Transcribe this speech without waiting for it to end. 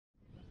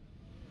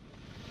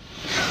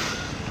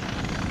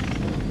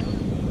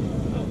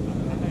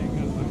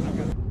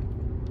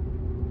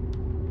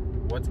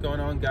What's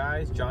going on,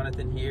 guys?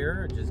 Jonathan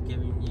here, just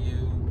giving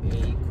you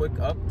a quick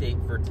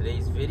update for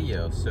today's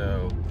video.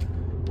 So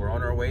we're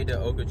on our way to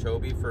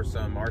Okeechobee for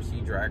some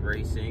RC drag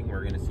racing.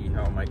 We're gonna see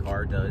how my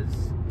car does.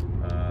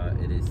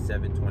 It is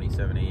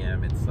 7:27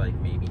 a.m. It's like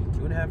maybe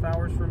 2.5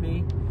 hours for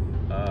me.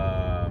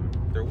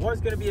 There was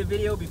gonna be a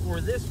video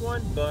before this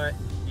one, but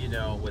you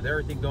know, with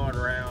everything going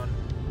around,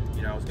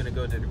 you know, I was gonna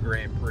go to the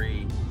Grand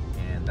Prix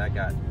and that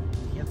got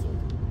canceled.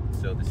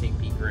 So the St.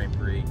 Pete Grand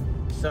Prix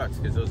sucks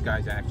because those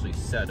guys actually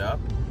set up.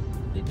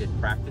 They did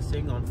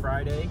practicing on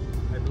Friday,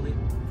 I believe,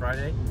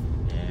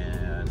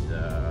 and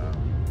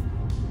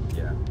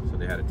yeah, so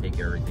they had to take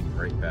everything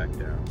right back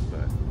down.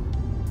 But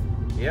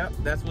yep,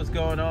 that's what's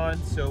going on.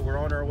 So we're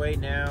on our way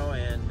now,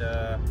 and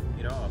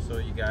you know, I'll show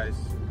you guys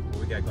what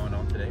we got going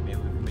on today. Maybe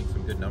we can make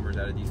some good numbers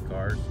out of these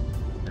cars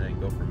and then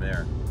go from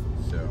there.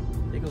 So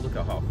take a look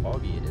at how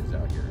foggy it is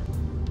out here.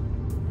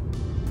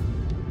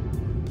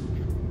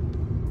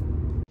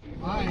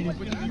 Alright, it's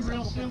going to be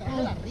real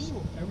simple.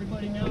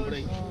 Everybody knows,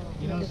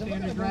 you know,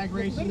 standard drag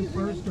racing,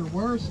 first or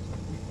worst,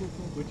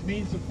 which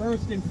means the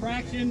first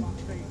infraction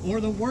or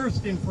the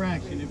worst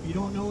infraction. If you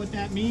don't know what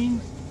that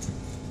means,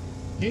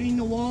 hitting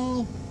the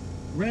wall,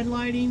 red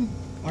lighting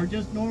are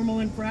just normal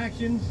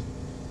infractions.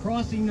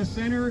 Crossing the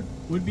center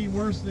would be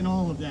worse than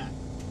all of that.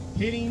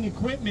 Hitting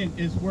equipment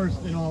is worse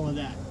than all of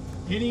that.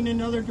 Hitting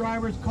another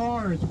driver's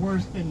car is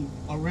worse than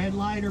a red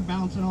light or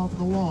bouncing off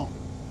the wall.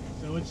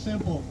 So it's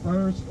simple,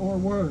 first or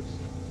worse.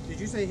 Did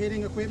you say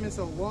hitting equipment,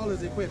 so wall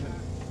is equipment?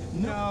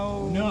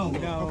 No.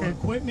 Okay.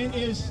 Equipment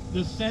is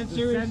the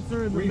sensors,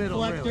 the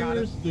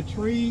reflectors, the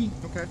tree,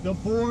 the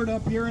board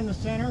up here in the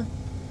center.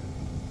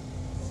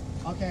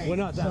 Okay, we're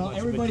not that so much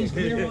everybody's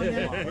clear on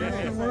that.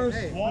 First or worse.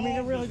 I mean,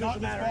 it really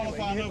doesn't matter anyway.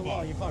 You hit the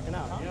wall, you're fucking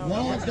out.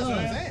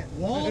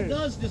 Wall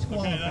does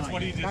disqualify. Okay, that's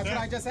what he just That's said.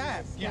 what I just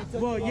asked. Yeah.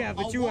 Well, yeah,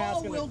 but you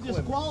asked. A wall will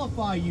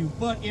disqualify you,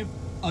 but if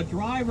a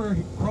driver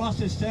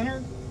crosses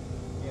center,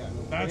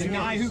 That's the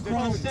guy who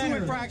crossed Two center.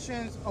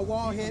 infractions, a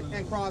wall hit,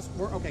 and cross.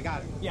 Okay,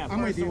 got it. Yeah,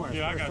 I'm with you.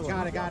 Yeah, I got you.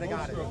 Got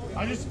it.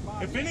 I just,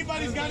 if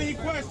anybody's got any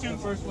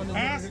questions,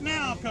 ask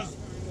now, because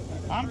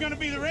I'm going to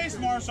be the race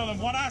marshal, and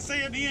what I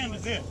say at the end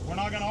is it. We're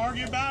not going to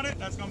argue about it.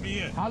 That's going to be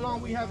it. How long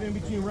we have in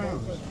between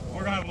rounds? We're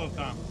going to have a little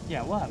time.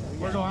 Yeah, what?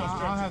 We're going to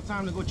I'll have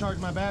time to go charge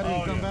my battery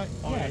and come back.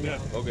 Oh, yeah.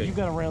 Okay. You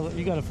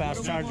got a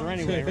fast charger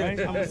anyway, right?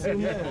 I'm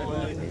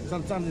assuming.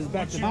 Sometimes it's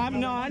back to.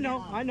 No, I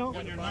know.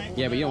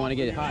 Yeah, but you don't want to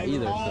get it hot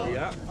either. So.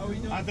 Yeah.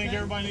 I think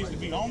everybody needs to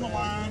be on the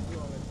line,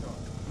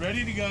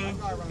 ready to go.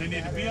 They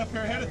need to be up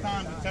here ahead of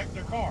time to check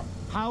their car.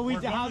 How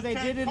they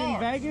did it in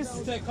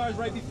Vegas? Check cars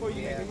right before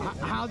you.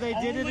 How they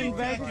did it in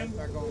Vegas?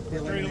 Street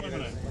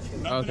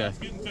eliminator. Nothing else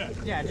getting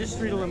checked. Yeah, just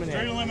street Street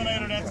eliminator.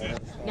 eliminator, that's it.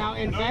 Now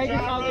in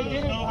Vegas, how they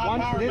did it?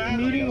 Once this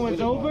meeting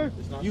was over,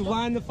 you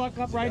line the fuck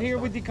up right here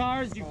with your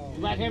cars. You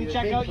let him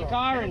check out your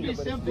car and.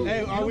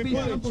 Hey, are we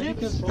putting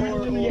chips? Street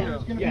eliminator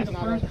is going to be the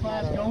first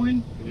class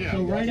going.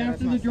 So right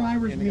after the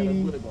drivers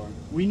meeting,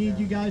 we need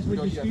you guys with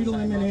your street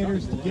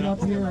eliminators to get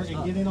up here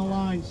and get in a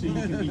line so you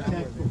can be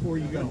checked before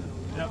you go.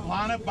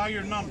 Line up by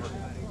your number.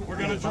 We're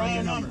going to draw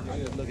a number.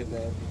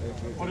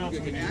 What else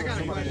can you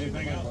do?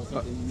 Anything else?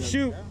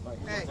 Shoot.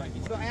 Hey,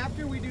 so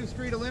after we do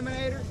street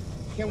eliminator,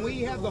 can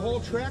we have the whole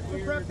track for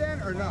prep then,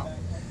 or no?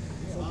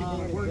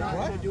 We're not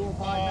going to do a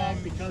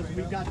buyback because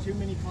we've got too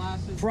many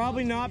classes.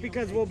 Probably not,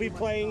 because we'll be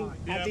playing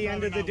at the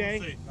end of the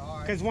day.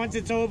 Because once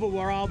it's over,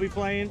 we'll all be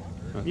playing.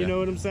 Okay. You know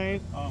what I'm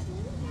saying?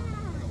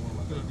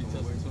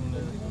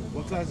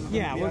 What classes?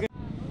 Yeah, we're gonna.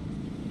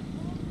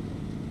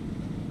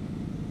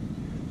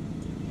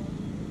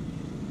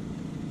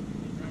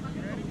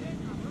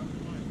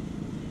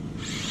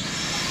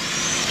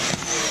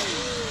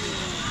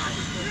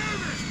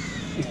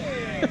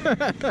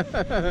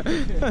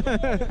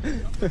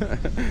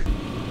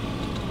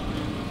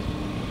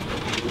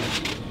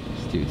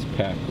 This dude's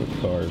packed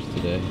with cars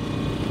today.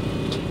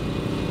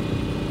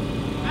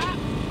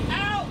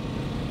 Out!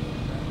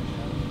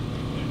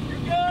 You're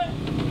good.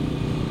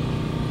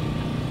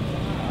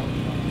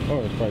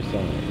 Oh, it's probably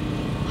selling it.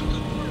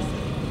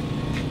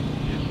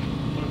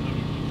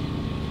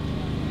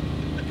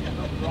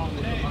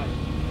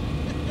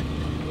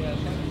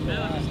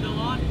 Still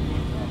on?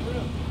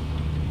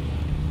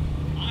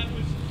 I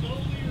was so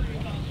leery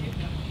about getting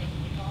that because of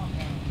the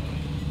compound.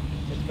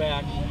 It's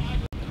back.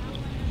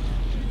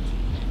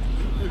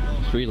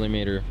 Street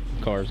eliminator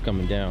cars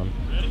coming down.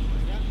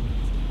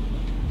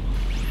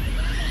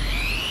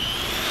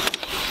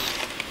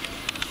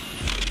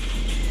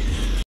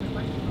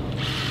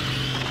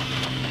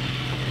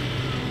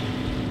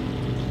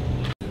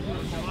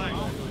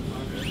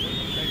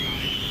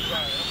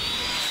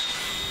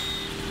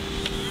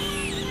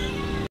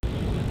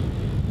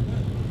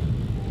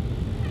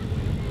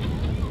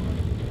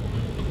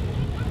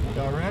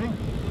 Y'all ready?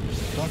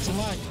 What's it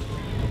like?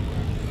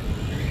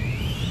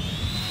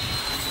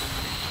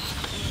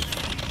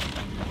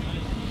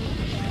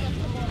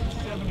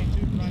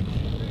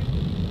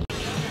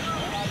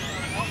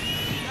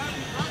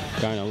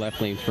 Guy in the left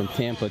lane's from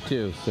Tampa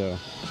too, so.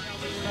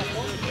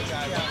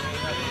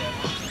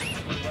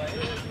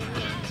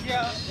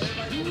 Yeah.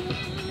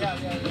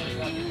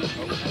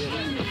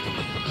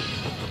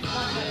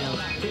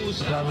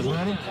 Drivers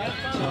ready?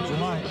 Watch your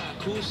light.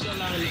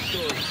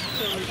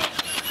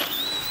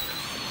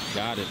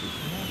 Got it.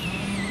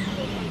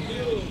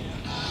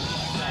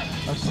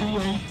 A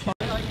C8.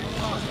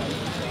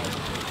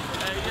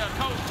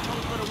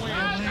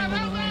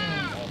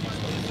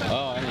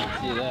 Oh, I didn't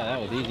see that. That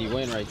was easy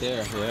win right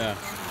there. Yeah.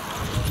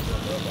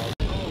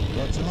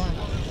 Watch your light.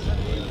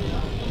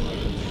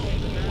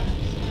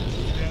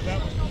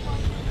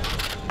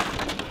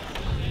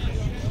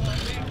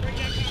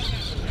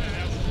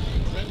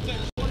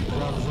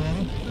 Drivers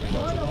ready?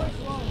 Watch your light.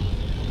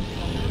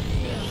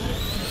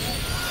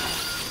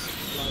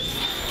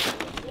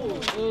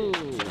 Ooh,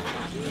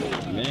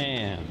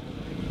 man.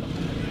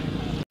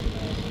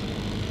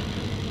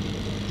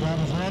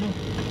 Drivers ready?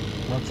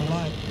 Watch your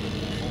light.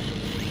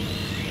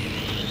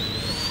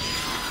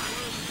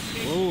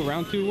 Whoa,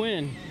 round 2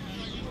 win.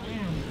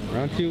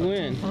 Round 2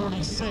 win.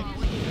 36.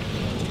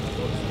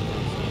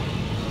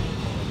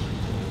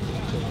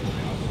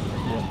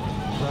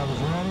 Drivers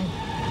ready?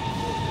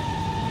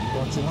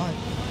 Watch your light.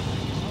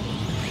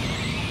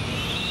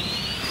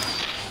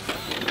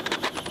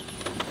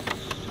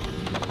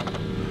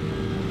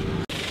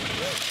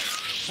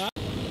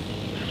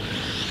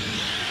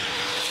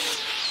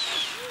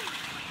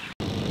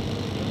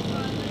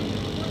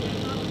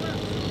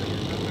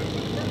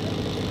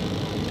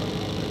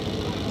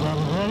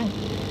 Drivers ready?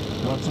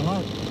 Watch your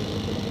light.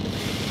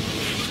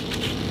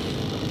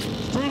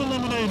 Street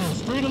eliminators,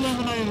 street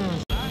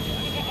eliminators.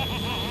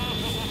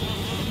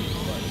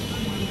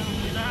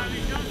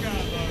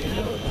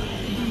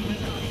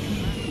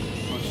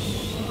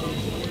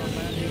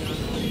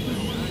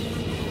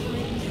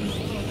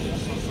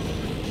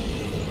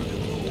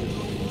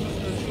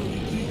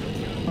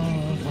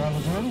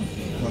 Drivers ready?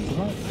 Watch your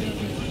light.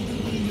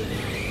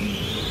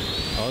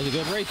 Oh, it was a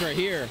good race right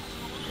here.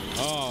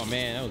 Oh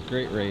man, that was a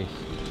great race.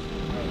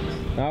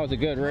 That was a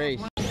good race.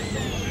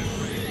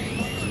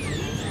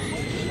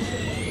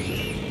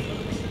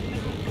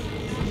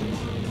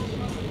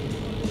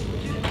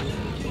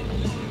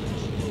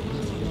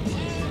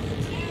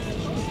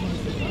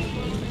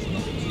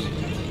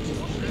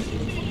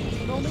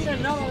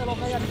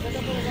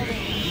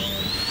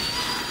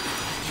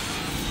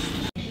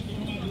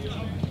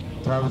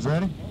 Drivers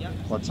ready? Yep.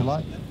 Watch your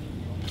light.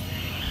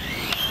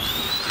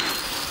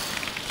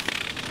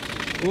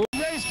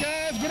 Race,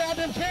 guys, get out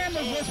them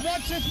cameras. Let's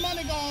watch this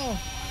money go.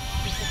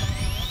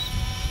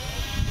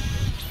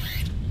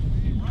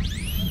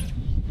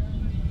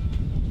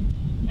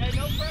 Hey,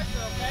 no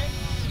pressure, okay?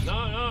 No.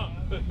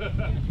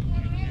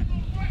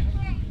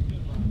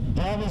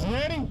 Drivers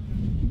ready?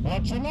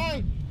 Watch your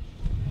light.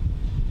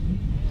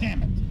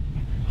 Damn it.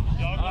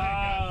 Y'all go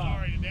ahead, guys.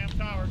 Sorry, the damn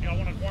tower. Y'all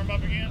want to warm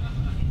up again?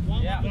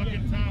 Yeah.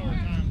 Fucking tower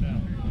timed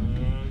out.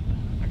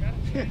 I got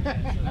it.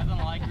 Nothing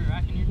like you're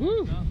racking your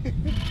Woo. up.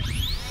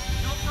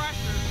 No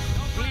pressure.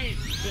 No please.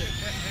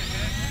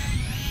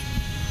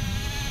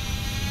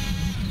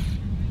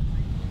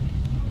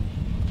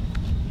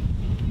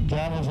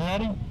 Drivers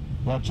ready?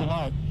 Watch your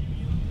light.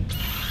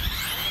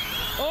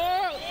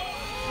 Oh!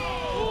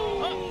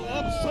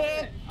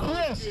 Upset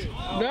Chris.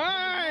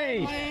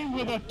 Nice! Playing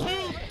with a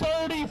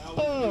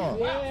 234.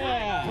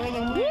 Yeah! For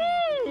the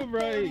Woo,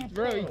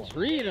 bro, he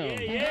treat him.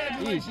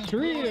 He's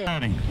treat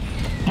him.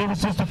 Give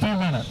us just a few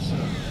minutes.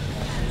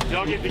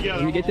 Y'all get together.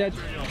 Can we get that?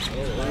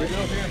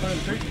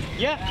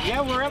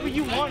 Yeah, wherever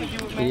you want to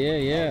do it, man.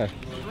 Yeah.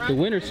 The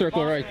winner's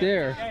circle right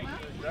there.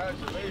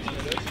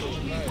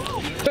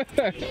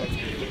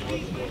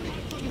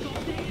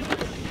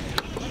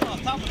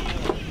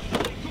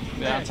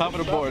 Yeah, on top of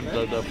the board,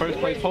 the first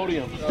place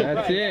podium.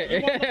 That's it.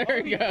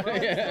 There we go.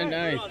 Yeah,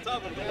 nice.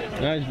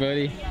 Nice,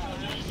 buddy.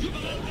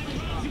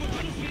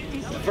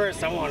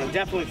 First, I want to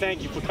definitely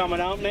thank you for coming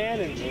out,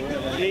 man. And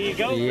there you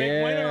go, big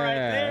winner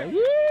right there.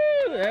 Woo!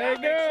 There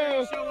you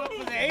go. Show up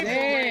for the April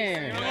race,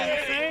 Damn. you know what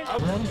I'm saying?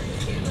 Ready?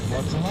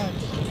 Watch your light.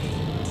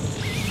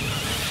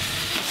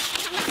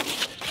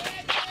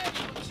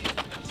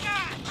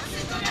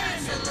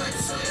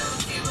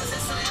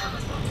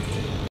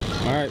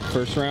 All right,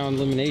 first round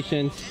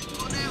eliminations.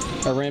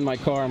 I ran my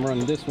car, I'm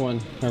running this one.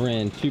 I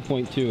ran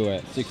 2.2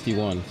 at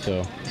 61,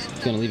 so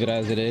I'm gonna leave it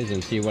as it is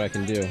and see what I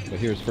can do. But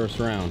here's first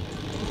round.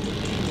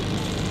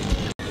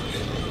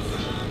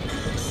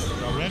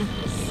 Y'all ready?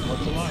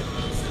 Watch your light.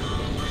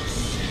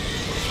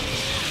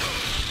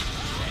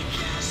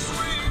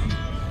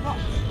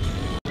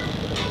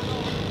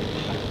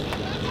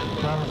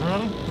 Drivers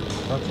ready?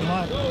 Watch your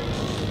light.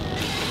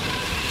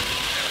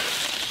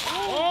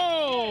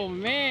 Oh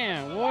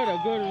man, what a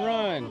good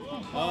run.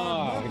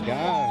 Oh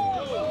God.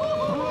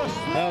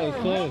 That was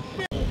close.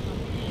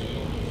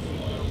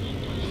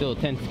 Still a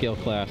 10 scale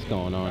class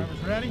going on.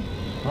 Drivers ready?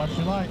 Watch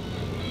your light.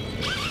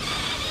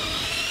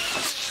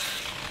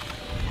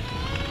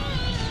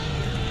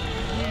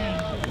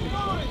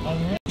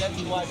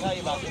 That's what I tell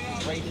you about this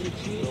race.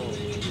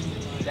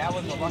 That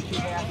was a lucky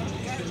pass.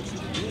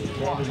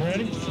 Drivers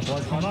ready?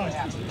 Watch your light.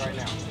 Right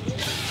now.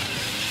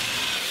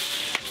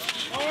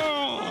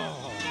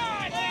 Oh!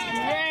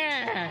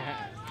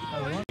 Yeah!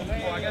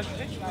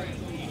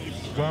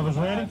 Drivers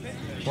ready?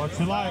 Watch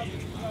your light.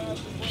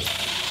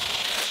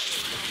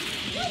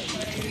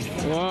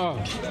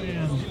 Wow.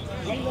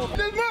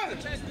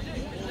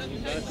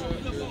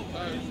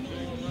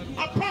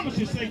 I promise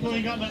you, Seiko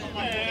ain't got nothing on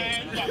my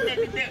man. You got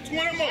to bet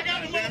 20 more. I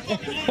got the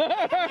motherfuckers.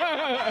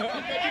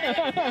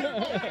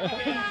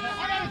 I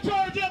got to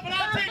charge up, but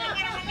I'll take the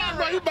winner from my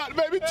right. You about to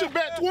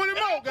bet 20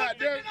 more,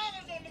 goddamn.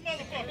 $50 on the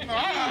motherfucker.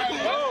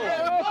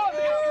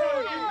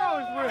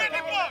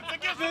 $50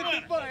 against the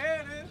winner.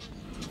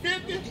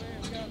 50?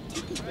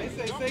 They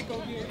say Seiko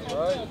here.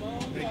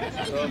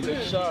 Right.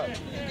 Big shot.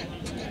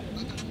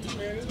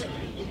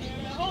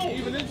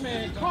 Even this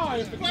man's car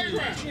is the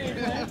playground.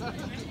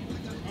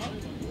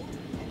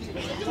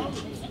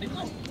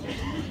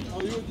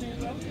 Oh, you a team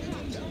level?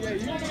 Yeah,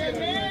 you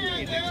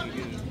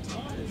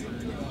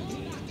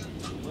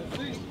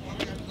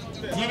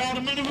Get all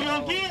the money we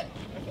gonna get?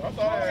 I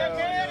thought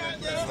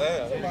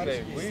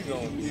we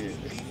gonna get.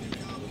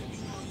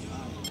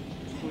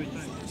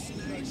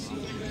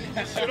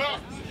 Shut up.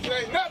 It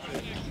ain't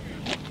nothing.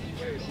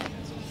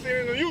 See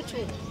it on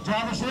YouTube.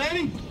 Drivers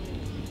ready?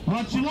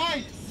 What you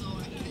like?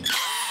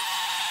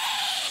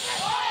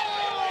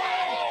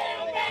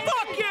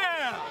 Fuck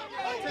yeah!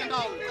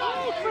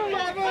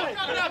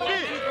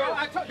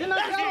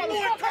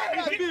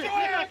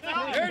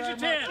 There's your 10.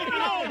 Take it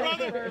home,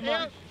 brother.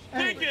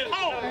 Take it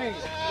home.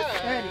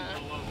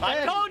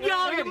 I told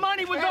y'all your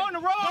money was on the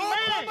wrong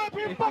man. I'm up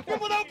here fucking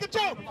with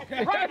Okeechobee.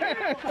 I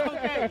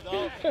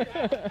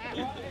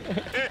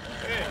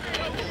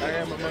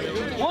got my money.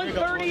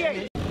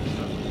 138.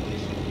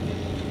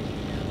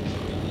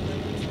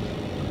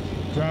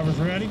 Drivers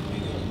ready?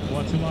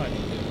 What you like?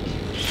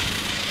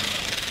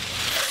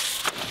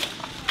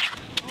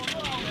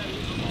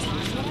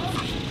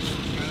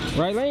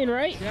 Right lane,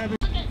 right?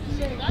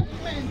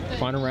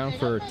 Final round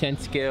for 10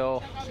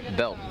 scale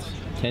belt.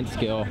 10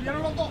 scale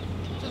belt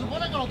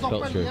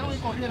strips.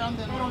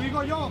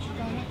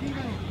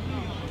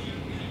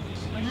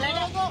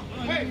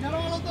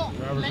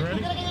 Drivers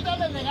ready?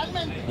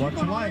 What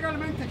you like?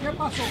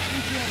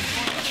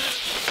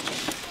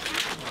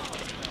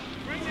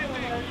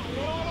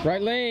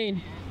 Right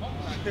lane.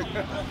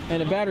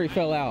 And the battery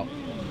fell out.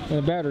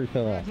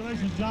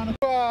 Congratulations, Jonathan.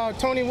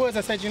 Tony Woods,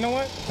 I said, you know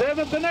what?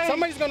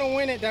 Somebody's going to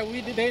win it that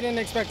they didn't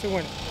expect to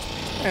win it.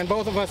 And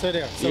both of us are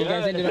there. So you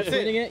guys ended up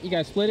splitting it? You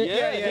guys split it?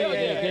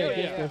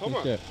 Yeah.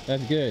 Good.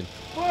 That's good.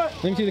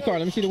 Let me see the car.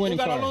 Let me see the winning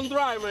car. Long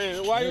drive,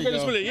 man. Why you gonna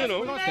split it? You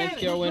know. 10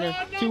 scale winner.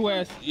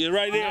 2S. Yeah,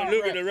 right there.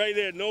 Look at it right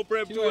there. No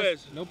prep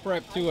 2S. No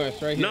prep 2S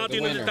right here.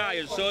 Nothing in the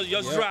tires, so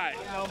just dry.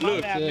 My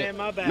Look. bad, man,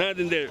 my bad.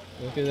 Nothing there.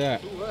 Look at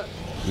that.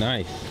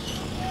 Nice.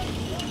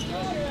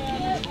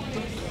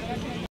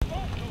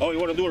 Oh, you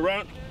want to do a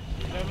round?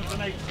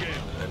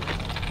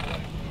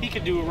 He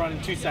could do a run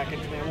in 2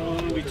 seconds, man. It'll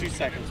only be 2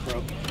 seconds,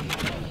 bro.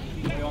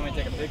 You want me to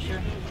take a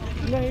picture?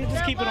 No, you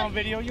just keep it on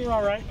video. You're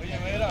all right.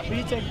 But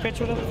you take a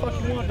picture whatever the fuck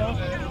you want, dog.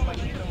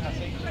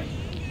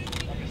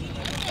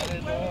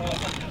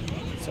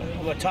 So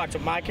I'm gonna talk to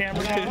my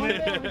camera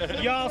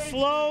now. Y'all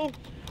slow.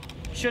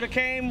 Should have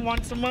came,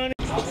 won some money.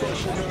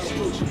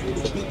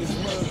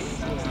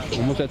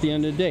 Almost at the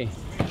end of the day.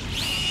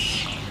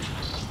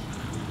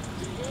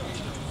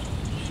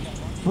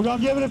 We're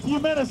gonna give it a few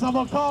minutes. I'm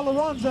gonna call the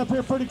runs up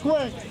here pretty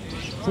quick.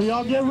 So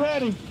y'all get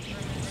ready.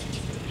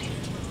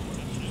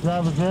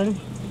 Drivers ready?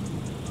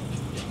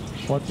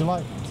 What you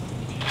like?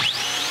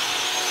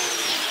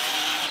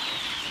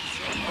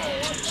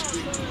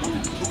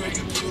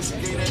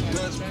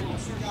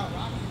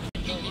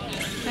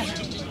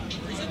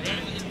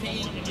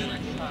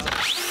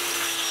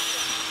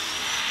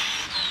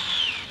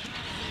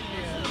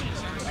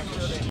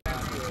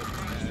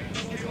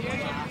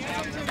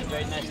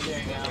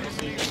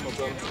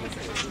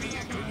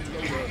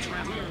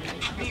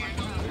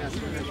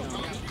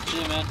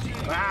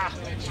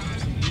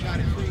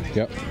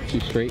 Yep, 2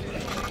 straight.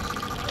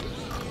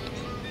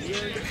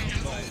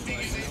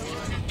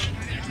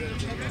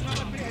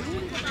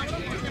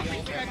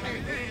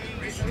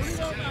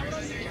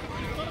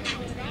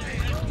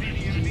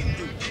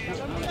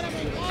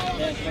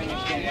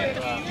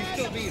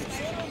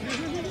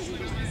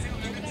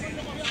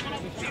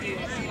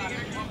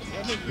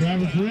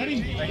 Drivers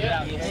ready?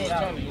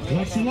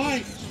 What's the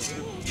light?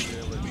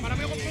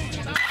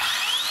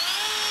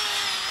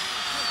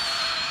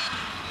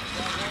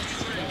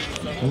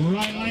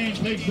 Right lane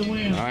takes the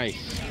win. Nice.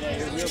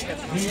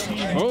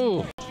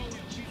 Oh.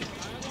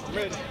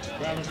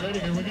 Drivers ready?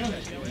 Here we go.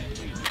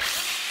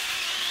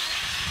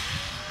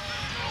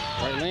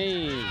 Right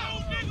lane.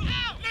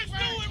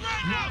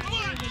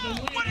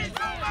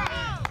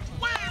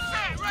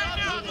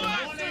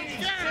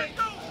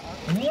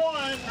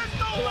 One.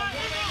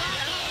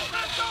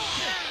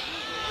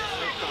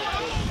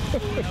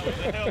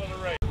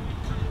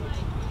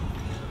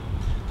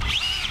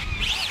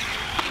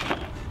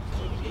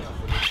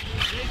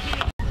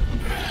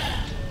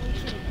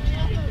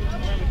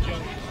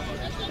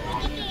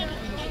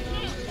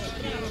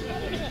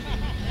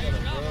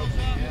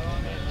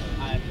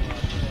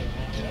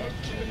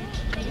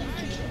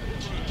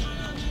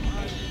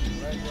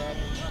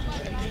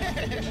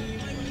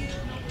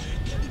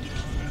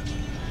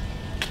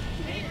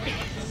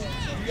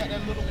 You got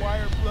that little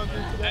wire plugged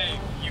into that? Hey,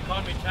 you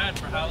called me Chad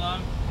for how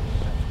long?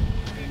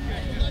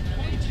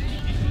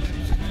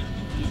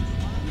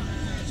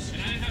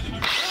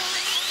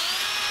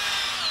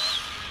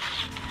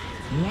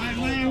 Right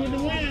lane with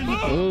the win.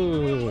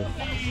 Ooh.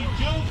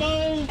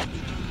 Jumbo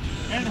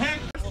and Heck.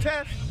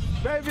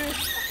 Test,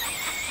 baby.